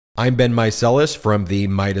I'm Ben Meiselas from the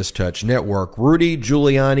Midas Touch Network. Rudy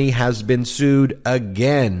Giuliani has been sued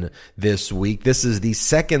again this week. This is the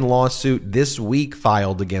second lawsuit this week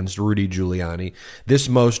filed against Rudy Giuliani. This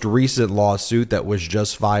most recent lawsuit that was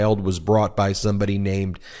just filed was brought by somebody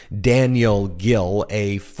named Daniel Gill,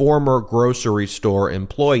 a former grocery store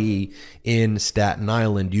employee in Staten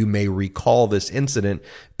Island. You may recall this incident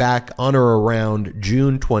back on or around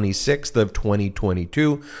June 26th of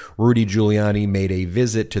 2022. Rudy Giuliani made a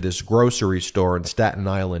visit to this grocery store in Staten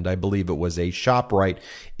Island. I believe it was a ShopRite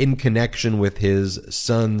in connection with his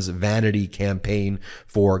son's vanity campaign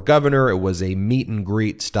for governor. It was a meet and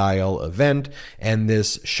greet style event, and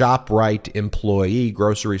this ShopRite employee,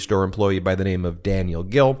 grocery store employee by the name of Daniel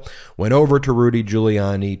Gill, went over to Rudy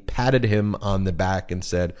Giuliani, patted him on the back, and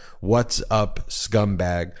said, "What's up,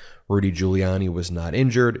 scumbag?" Rudy Giuliani was not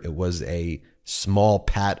injured. It was a small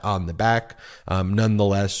pat on the back.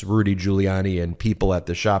 Nonetheless, Rudy Giuliani and people at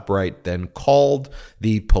the ShopRite then called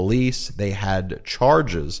the police. They had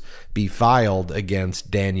charges be filed against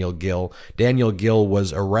Daniel Gill. Daniel Gill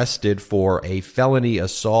was arrested for a felony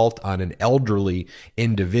assault on an elderly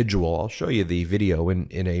individual. I'll show you the video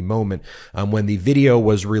in a moment. When the video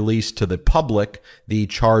was released to the public, the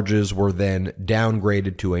charges were then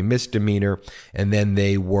downgraded to a misdemeanor, and then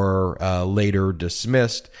they were later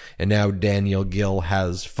dismissed. And now Daniel Gill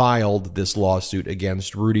has filed this lawsuit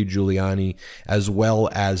against Rudy Giuliani as well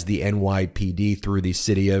as the NYPD through the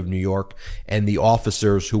city of New York and the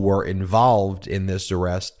officers who were involved in this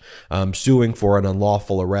arrest, suing for an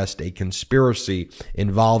unlawful arrest, a conspiracy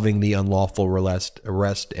involving the unlawful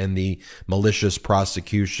arrest and the malicious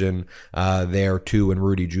prosecution there too, and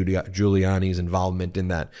Rudy Giuliani's involvement in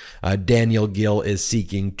that. Daniel Gill is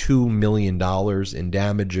seeking $2 million in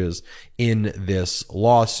damages in this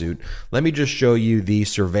lawsuit. Let me just show you the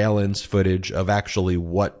surveillance footage of actually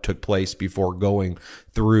what took place before going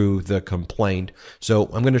through the complaint. So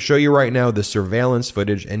I'm going to show you right now the surveillance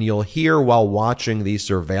footage, and you'll hear while watching the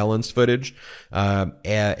surveillance footage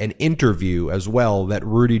an interview as well that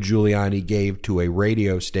Rudy Giuliani gave to a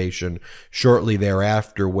radio station shortly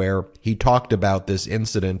thereafter, where he talked about this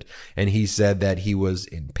incident, and he said that he was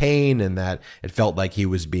in pain and that it felt like he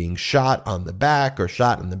was being shot on the back or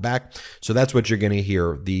shot in the back. So that's what you're going to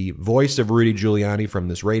hear, the voice of Rudy Giuliani from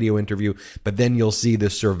this radio interview, but then you'll see the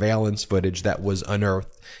surveillance footage that was unearthed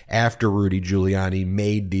after Rudy Giuliani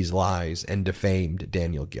made these lies and defamed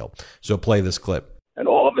Daniel Gill. So play this clip. And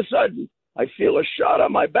all of a sudden, I feel a shot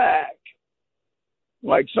on my back,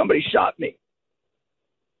 like somebody shot me.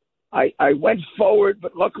 I went forward,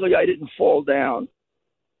 but luckily I didn't fall down.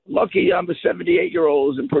 Lucky I'm a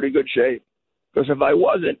 78-year-old who's in pretty good shape, because if I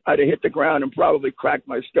wasn't, I'd have hit the ground and probably cracked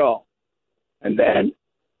my skull.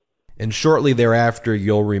 And shortly thereafter,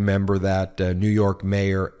 you'll remember that New York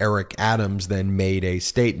Mayor Eric Adams then made a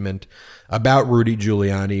statement about Rudy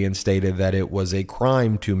Giuliani and stated that it was a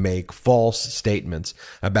crime to make false statements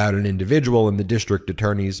about an individual, and the district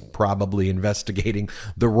attorney's probably investigating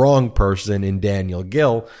the wrong person in Daniel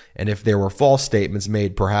Gill. And if there were false statements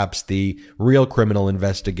made, perhaps the real criminal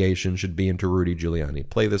investigation should be into Rudy Giuliani.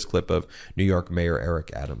 Play this clip of New York Mayor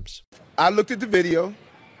Eric Adams. I looked at the video,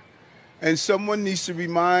 and someone needs to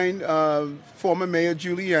remind former Mayor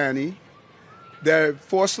Giuliani that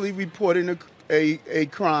falsely reporting a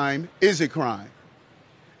crime is a crime.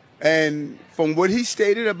 And from what he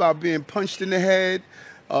stated about being punched in the head,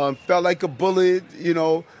 felt like a bullet,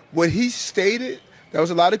 what he stated, there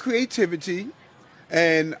was a lot of creativity.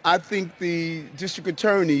 And I think the district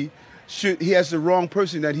attorney he has the wrong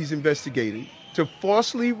person that he's investigating. To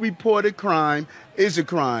falsely report a crime is a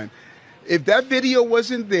crime. If that video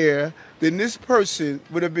wasn't there, then this person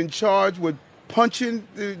would have been charged with punching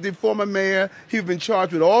the former mayor. He would have been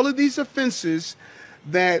charged with all of these offenses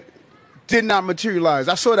that did not materialize.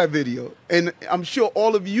 I saw that video, and I'm sure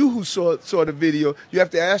all of you who saw the video, you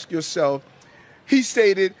have to ask yourself, he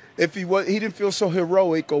stated if he didn't feel so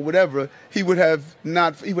heroic or whatever, he would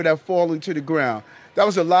have fallen to the ground. That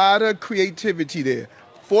was a lot of creativity there.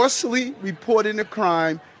 Falsely reporting a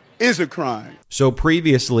crime is a crime. So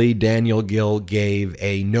previously, Daniel Gill gave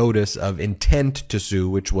a notice of intent to sue,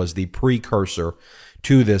 which was the precursor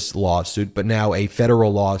to this lawsuit, but now a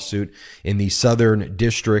federal lawsuit in the Southern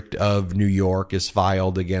District of New York is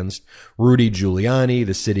filed against Rudy Giuliani,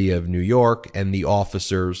 the city of New York, and the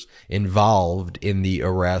officers involved in the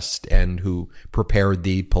arrest and who prepared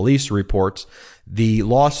the police reports. The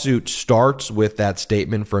lawsuit starts with that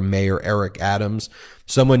statement from Mayor Eric Adams.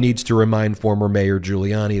 Someone needs to remind former Mayor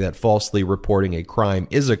Giuliani that falsely reporting a crime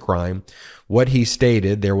is a crime. What he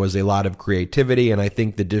stated, there was a lot of creativity, and I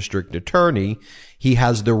think the district attorney, he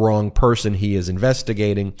has the wrong person he is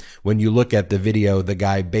investigating. When you look at the video, the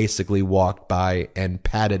guy basically walked by and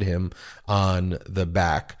patted him on the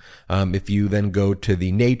back. If you then go to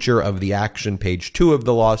the nature of the action, page 2 of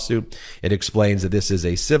the lawsuit, it explains that this is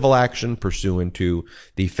a civil action pursuant to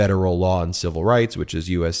the federal law on civil rights, which is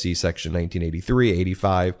USC section 1983,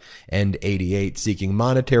 85, and 88, seeking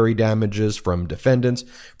monetary damages from defendants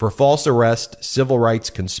for false arrest, civil rights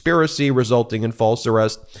conspiracy resulting in false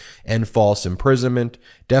arrest and false imprisonment,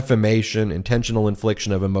 defamation, intentional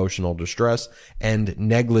infliction of emotional distress, and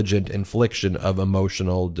negligent infliction of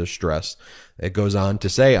emotional distress. It goes on to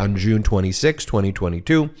say, on June 26,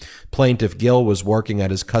 2022, Plaintiff Gill was working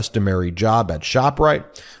at his customary job at ShopRite,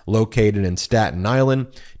 located in Staten Island.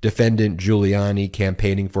 Defendant Giuliani,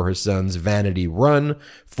 campaigning for his son's vanity run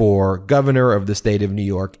for governor of the state of New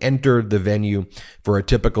York, entered the venue for a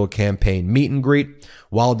typical campaign meet and greet.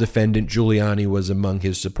 While defendant Giuliani was among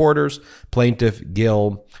his supporters, Plaintiff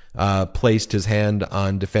Gill placed his hand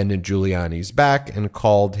on defendant Giuliani's back and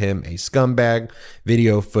called him a scumbag.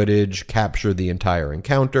 Video footage captured the entire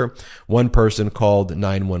encounter. One person called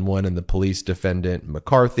 911 and the police. Defendant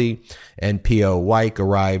McCarthy and P.O. Wyke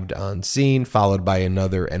arrived on scene, followed by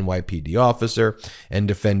another NYPD officer and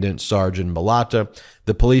defendant Sergeant Malata.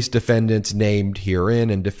 The police defendants named herein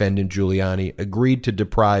and defendant Giuliani agreed to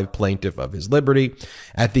deprive plaintiff of his liberty.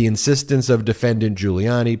 At the insistence of defendant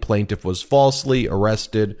Giuliani, plaintiff was falsely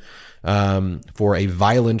arrested for a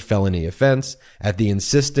violent felony offense. At the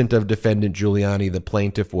insistence of defendant Giuliani, the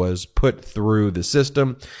plaintiff was put through the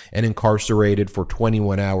system and incarcerated for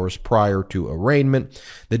 21 hours prior to arraignment.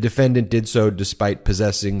 The defendant did so despite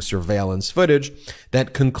possessing surveillance footage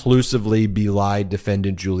that conclusively belied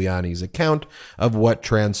defendant Giuliani's account of what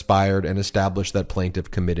transpired and established that plaintiff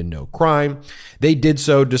committed no crime. They did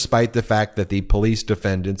so despite the fact that the police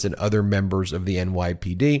defendants and other members of the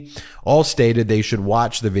NYPD all stated they should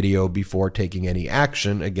watch the video before taking any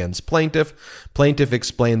action against plaintiff. Plaintiff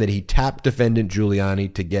explained that he tapped defendant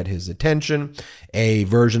Giuliani to get his attention, a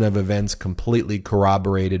version of events completely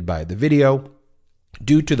corroborated by the video.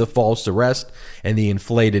 Due to the false arrest and the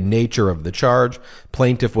inflated nature of the charge,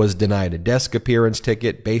 plaintiff was denied a desk appearance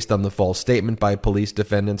ticket based on the false statement by police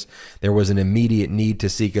defendants. There was an immediate need to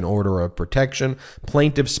seek an order of protection.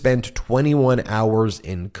 Plaintiff spent 21 hours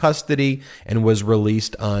in custody and was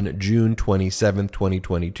released on June 27,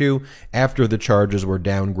 2022, after the charges were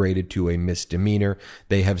downgraded to a misdemeanor.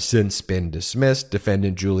 They have since been dismissed.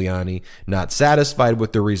 Defendant Giuliani, not satisfied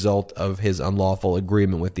with the result of his unlawful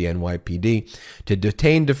agreement with the NYPD to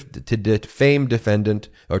detain defendant,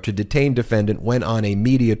 went on a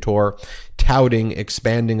media tour touting,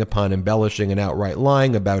 expanding upon, embellishing, and outright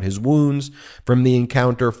lying about his wounds from the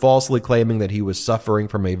encounter, falsely claiming that he was suffering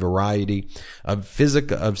from a variety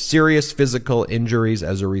of serious physical injuries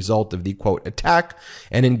as a result of the, quote, attack,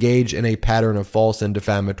 and engaged in a pattern of false and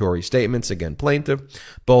defamatory statements against plaintiff,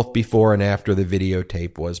 both before and after the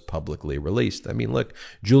videotape was publicly released. I mean, look,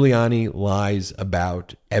 Giuliani lies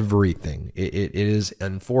about everything. It is,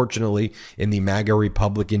 unfortunately, in the MAGA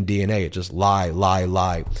Republican DNA. It just lie, lie,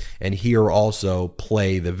 lie. And here also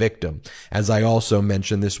play the victim. As I also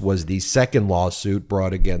mentioned, this was the second lawsuit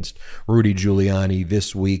brought against Rudy Giuliani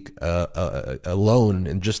this week alone,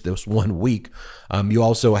 in just this 1 week. You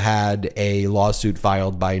also had a lawsuit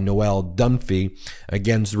filed by Noelle Dunphy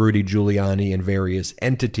against Rudy Giuliani and various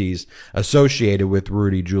entities associated with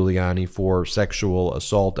Rudy Giuliani for sexual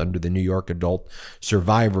assault under the New York Adult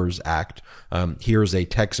Survivors Act. Here's a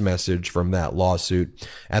text message from that lawsuit.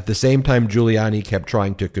 At the same time, Giuliani kept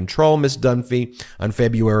trying to control Miss Dunphy. On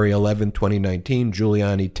February 11, 2019,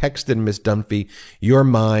 Giuliani texted Miss Dunphy, "You're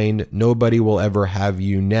mine. Nobody will ever have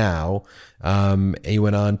you now." He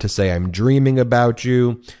went on to say, "I'm dreaming about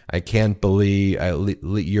you. I can't believe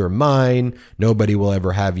you're mine. Nobody will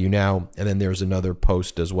ever have you now." And then there's another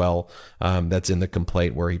post as well that's in the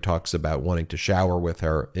complaint where he talks about wanting to shower with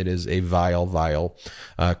her. It is a vile, vile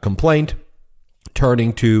complaint.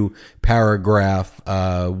 Turning to paragraph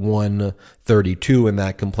 132 in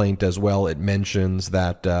that complaint as well, it mentions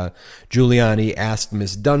that Giuliani asked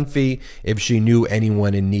Miss Dunphy if she knew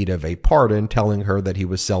anyone in need of a pardon, telling her that he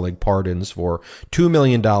was selling pardons for $2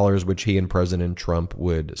 million, which he and President Trump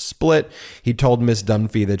would split. He told Miss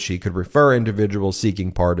Dunphy that she could refer individuals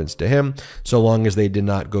seeking pardons to him, so long as they did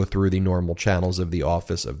not go through the normal channels of the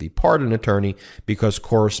office of the pardon attorney, because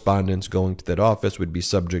correspondence going to that office would be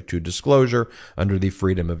subject to disclosure under the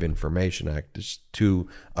Freedom of Information Act. It's too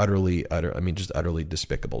utterly, just utterly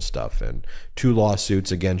despicable stuff. And 2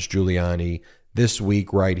 lawsuits against Giuliani this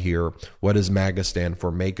week right here. What does MAGA stand for?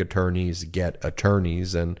 Make attorneys get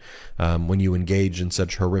attorneys. And when you engage in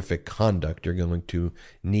such horrific conduct, you're going to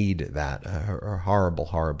need that. Horrible,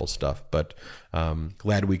 horrible stuff. But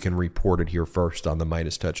glad we can report it here first on the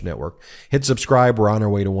Midas Touch Network. Hit subscribe. We're on our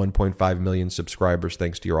way to 1.5 million subscribers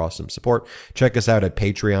thanks to your awesome support. Check us out at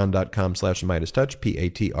patreon.com/MidasTouch,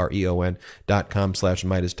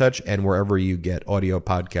 patreon.com/MidasTouch, and wherever you get audio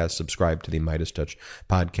podcasts, subscribe to the Midas Touch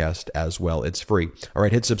podcast as well. It's free. All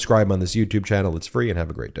right, hit subscribe on this YouTube channel. It's free, and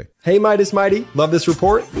have a great day. Hey, Midas Mighty. Love this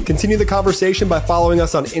report? Continue the conversation by following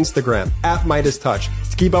us on Instagram at Midas Touch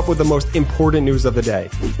to keep up with the most important news of the day.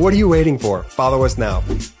 What are you waiting for? Follow us now.